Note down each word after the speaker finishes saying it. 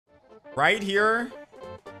Right here,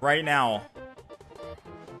 right now.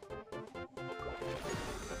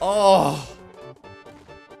 Oh,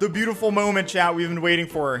 the beautiful moment, chat, we've been waiting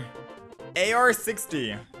for.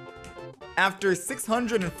 AR60. After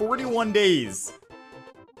 641 days,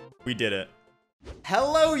 we did it.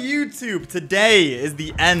 Hello, YouTube. Today is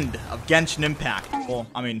the end of Genshin Impact. Well,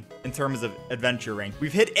 I mean, in terms of adventure rank.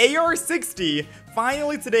 We've hit AR60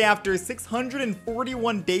 finally today after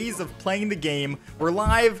 641 days of playing the game. We're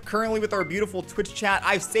live currently with our beautiful Twitch chat.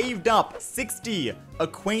 I've saved up 60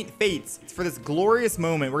 Acquaint Fates for this glorious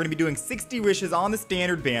moment. We're going to be doing 60 wishes on the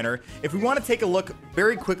standard banner. If we want to take a look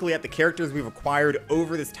very quickly at the characters we've acquired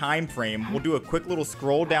over this time frame, we'll do a quick little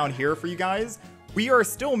scroll down here for you guys. We are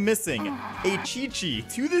still missing a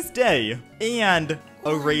Qiqi to this day and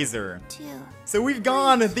a Razor. So we've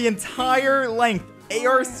gone the entire length,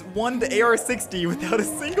 AR1 to AR60, without a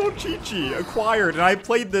single Qiqi acquired. And I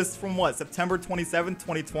played this from what, September 27th,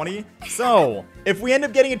 2020? So if we end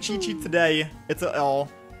up getting a Qiqi today, it's a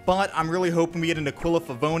L. But I'm really hoping we get an Aquila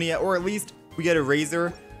Favonia, or at least we get a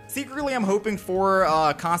Razor. Secretly, I'm hoping for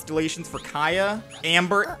constellations for Kaya,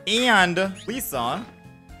 Amber, and Lisa.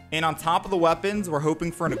 And on top of the weapons, we're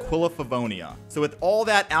hoping for an Aquila Favonia. So with all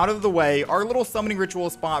that out of the way, our little summoning ritual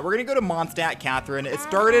spot, we're gonna go to Mondstadt Catherine. It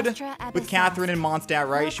started with Catherine and Mondstadt,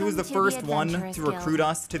 right? She was the first one to recruit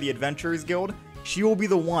us to the Adventurers Guild. She will be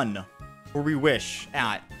the one where we wish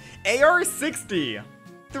at. AR60,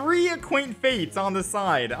 3 Acquaint Fates on the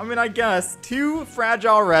side. I mean, I guess 2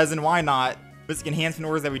 Fragile Resin, why not? Basic enhancement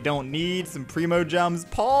ores that we don't need, some Primo Gems,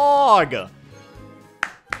 Pog!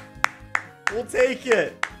 We'll take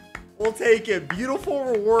it. We'll take it. Beautiful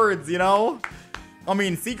rewards, you know? I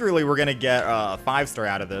mean, secretly, we're gonna get a 5-star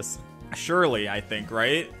out of this. Surely, I think,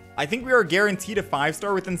 right? I think we are guaranteed a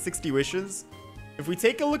 5-star within 60 wishes. If we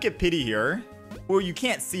take a look at Pity here, well, you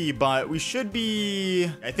can't see, but we should be...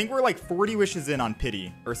 I think we're like 40 wishes in on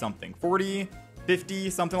Pity or something. 40, 50,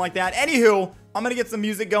 something like that. Anywho, I'm gonna get some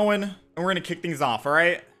music going, and we're gonna kick things off, all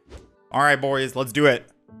right? All right, boys, let's do it.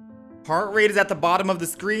 Heart rate is at the bottom of the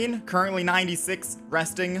screen. Currently 96,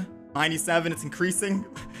 resting. 97, it's increasing.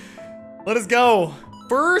 Let us go.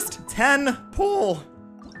 First 10 pull.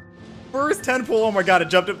 First 10 pull. Oh my god, it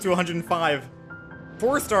jumped up to 105.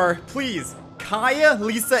 4-star, please. Kaya,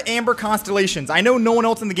 Lisa, Amber constellations. I know no one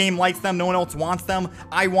else in the game likes them. No one else wants them.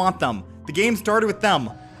 I want them. The game started with them.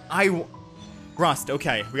 Rust.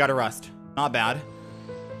 Okay, we got a Rust. Not bad.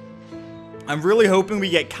 I'm really hoping we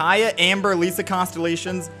get Kaya, Amber, Lisa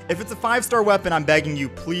constellations. If it's a 5-star weapon, I'm begging you,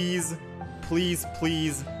 please. Please,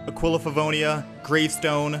 please, Aquila Favonia,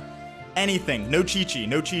 Gravestone, anything. No Qiqi,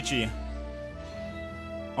 no Qiqi.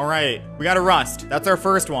 All right, we got a Rust. That's our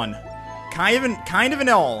first one. Kind of an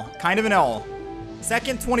L, kind of an L.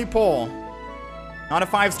 Second 20 pull. Not a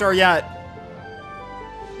 5-star yet.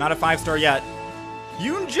 Not a 5-star yet.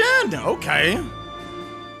 Yunjin, okay.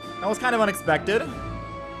 That was kind of unexpected.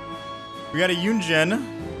 We got a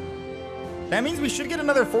Yunjin. That means we should get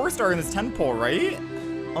another 4-star in this 10 pull, right?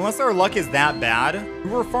 Unless our luck is that bad. We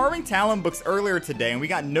were farming talent books earlier today and we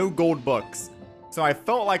got no gold books. So I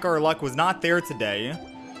felt like our luck was not there today.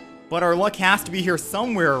 But our luck has to be here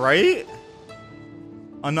somewhere, right?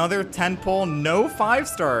 Another 10 pull, no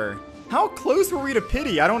 5-star. How close were we to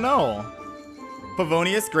Pity? I don't know.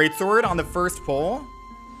 Favonius Greatsword on the first pull.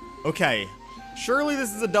 Okay. Surely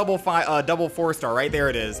this is a double 4-star, right? There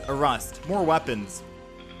it is. A Rust. More weapons.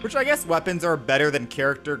 Which I guess weapons are better than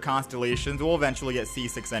character constellations. We'll eventually get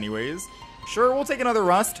C6 anyways. Sure, we'll take another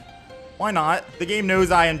Rust. Why not? The game knows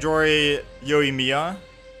I enjoy Yoimiya.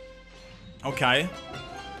 Okay.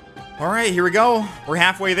 Alright, here we go. We're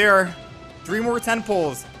halfway there. 3 more 10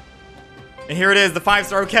 pulls. And here it is, the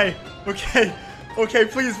 5-star. Okay. Okay. Okay,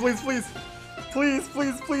 please, please, please. Please,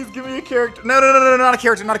 please, please, give me a character. No, no, no, no, not a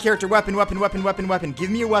character, not a character. Weapon, weapon, weapon, weapon, weapon. Give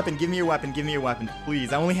me a weapon, give me a weapon, give me a weapon.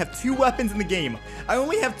 Please, I only have 2 weapons in the game. I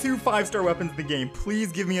only have 2 5-star weapons in the game. Please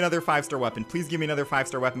give me another 5-star weapon. Please give me another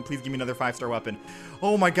 5-star weapon. Please give me another 5-star weapon.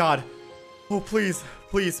 Oh my god. Oh, please,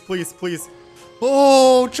 please, please, please.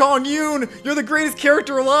 Oh, Chongyun, you're the greatest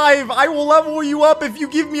character alive. I will level you up if you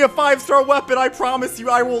give me a 5-star weapon. I promise you,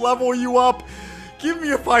 I will level you up. Give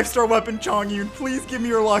me a 5-star weapon, Chongyun. Please give me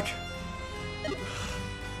your luck.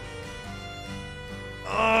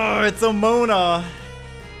 Oh, it's a Mona.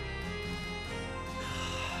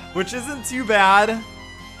 Which isn't too bad.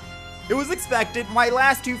 It was expected. My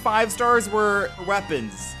last 2 5-stars were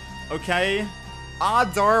weapons. Okay?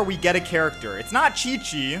 Odds are we get a character. It's not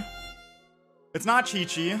Qiqi. It's not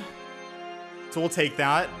Qiqi. So we'll take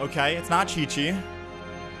that. Okay, it's not Qiqi.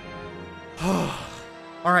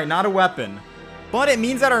 Alright, not a weapon. But it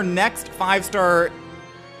means that our next 5-star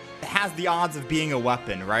has the odds of being a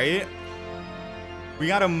weapon, right? We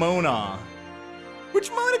got a Mona. Which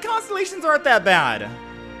Mona constellations aren't that bad.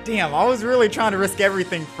 Damn, I was really trying to risk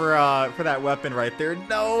everything for that weapon right there.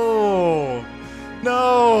 No.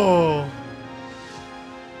 No.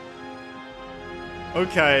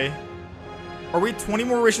 Okay. Are we 20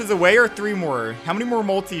 more wishes away or 3 more? How many more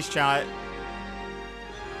multis, chat?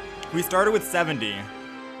 We started with 70.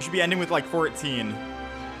 We should be ending with like 14.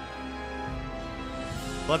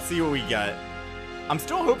 Let's see what we get. I'm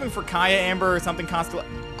still hoping for Kaya, Amber, or something constant.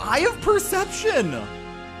 Eye of Perception!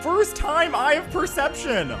 First time Eye of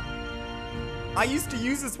Perception! I used to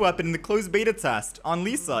use this weapon in the closed beta test on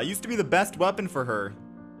Lisa. It used to be the best weapon for her.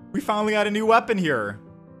 We finally got a new weapon here.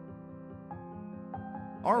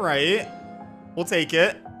 Alright. We'll take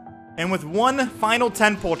it. And with one final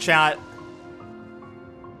 10 pull, chat.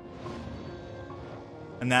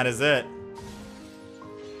 And that is it.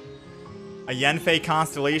 A Yenfei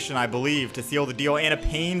constellation, I believe, to seal the deal, and a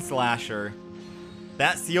Pain Slasher.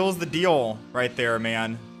 That seals the deal right there,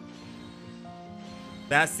 man.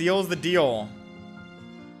 That seals the deal.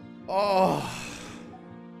 Oh.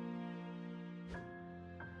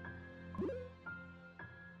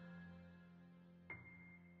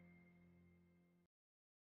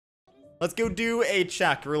 Let's go do a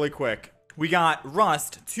check really quick. We got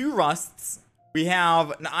Rust, 2 Rusts. We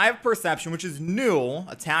have an Eye of Perception, which is new,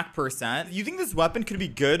 attack percent. You think this weapon could be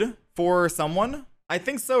good for someone? I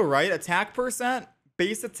think so, right? Attack percent,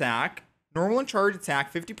 base attack, normal and charge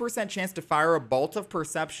attack, 50% chance to fire a bolt of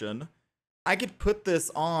perception. I could put this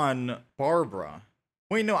on Barbara.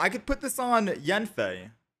 Wait, no, I could put this on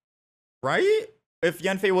Yenfei, right? If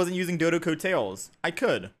Yenfei wasn't using Dodo Coattails, I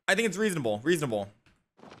could. I think it's reasonable,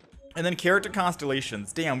 And then character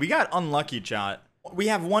constellations. Damn, we got unlucky, chat. We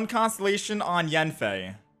have 1 constellation on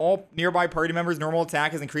Yenfei. All nearby party members' normal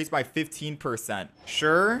attack is increased by 15%.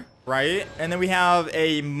 Sure, right? And then we have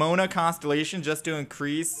a Mona constellation just to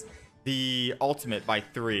increase the ultimate by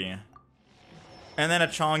 3. And then a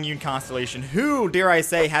Chongyun constellation, who, dare I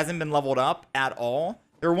say, hasn't been leveled up at all.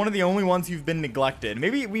 They're one of the only ones who've been neglected.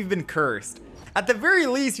 Maybe we've been cursed. At the very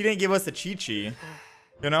least, he didn't give us a Qiqi.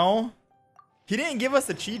 You know? He didn't give us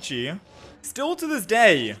a Qiqi. Still to this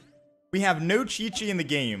day, we have no Qiqi in the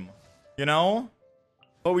game, you know?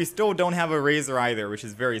 But we still don't have a Razor either, which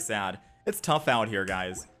is very sad. It's tough out here,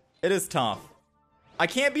 guys. It is tough. I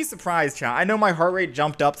can't be surprised, chat. I know my heart rate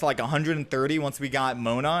jumped up to like 130 once we got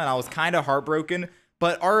Mona, and I was kind of heartbroken.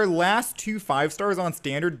 But our last 2 5-stars on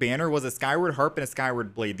standard banner was a Skyward Harp and a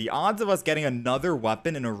Skyward Blade. The odds of us getting another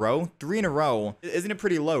weapon in a row, 3 in a row, isn't it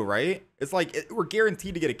pretty low, right? It's like we're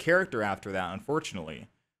guaranteed to get a character after that, unfortunately.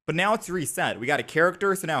 But now it's reset. We got a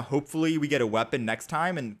character, so now hopefully we get a weapon next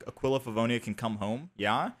time and Aquila Favonia can come home.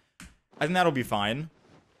 Yeah? I think that'll be fine.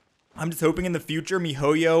 I'm just hoping in the future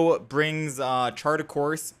MiHoYo brings Chart a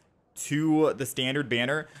Course to the standard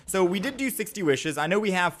banner. So we did do 60 wishes. I know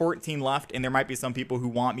we have 14 left, and there might be some people who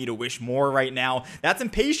want me to wish more right now. That's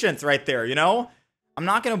impatience right there, you know? I'm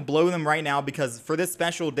not going to blow them right now because for this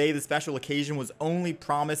special day, the special occasion was only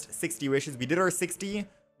promised 60 wishes. We did our 60.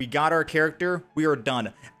 We got our character. We are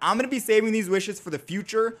done. I'm going to be saving these wishes for the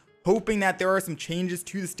future, hoping that there are some changes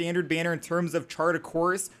to the standard banner in terms of Chart a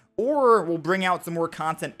Course, or we'll bring out some more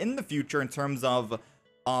content in the future in terms of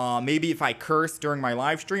maybe if I curse during my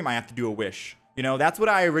live stream, I have to do a wish. You know, that's what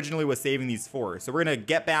I originally was saving these for. So we're going to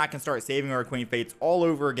get back and start saving our Queen Fates all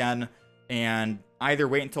over again and either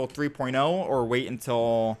wait until 3.0 or wait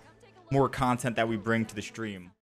until more content that we bring to the stream.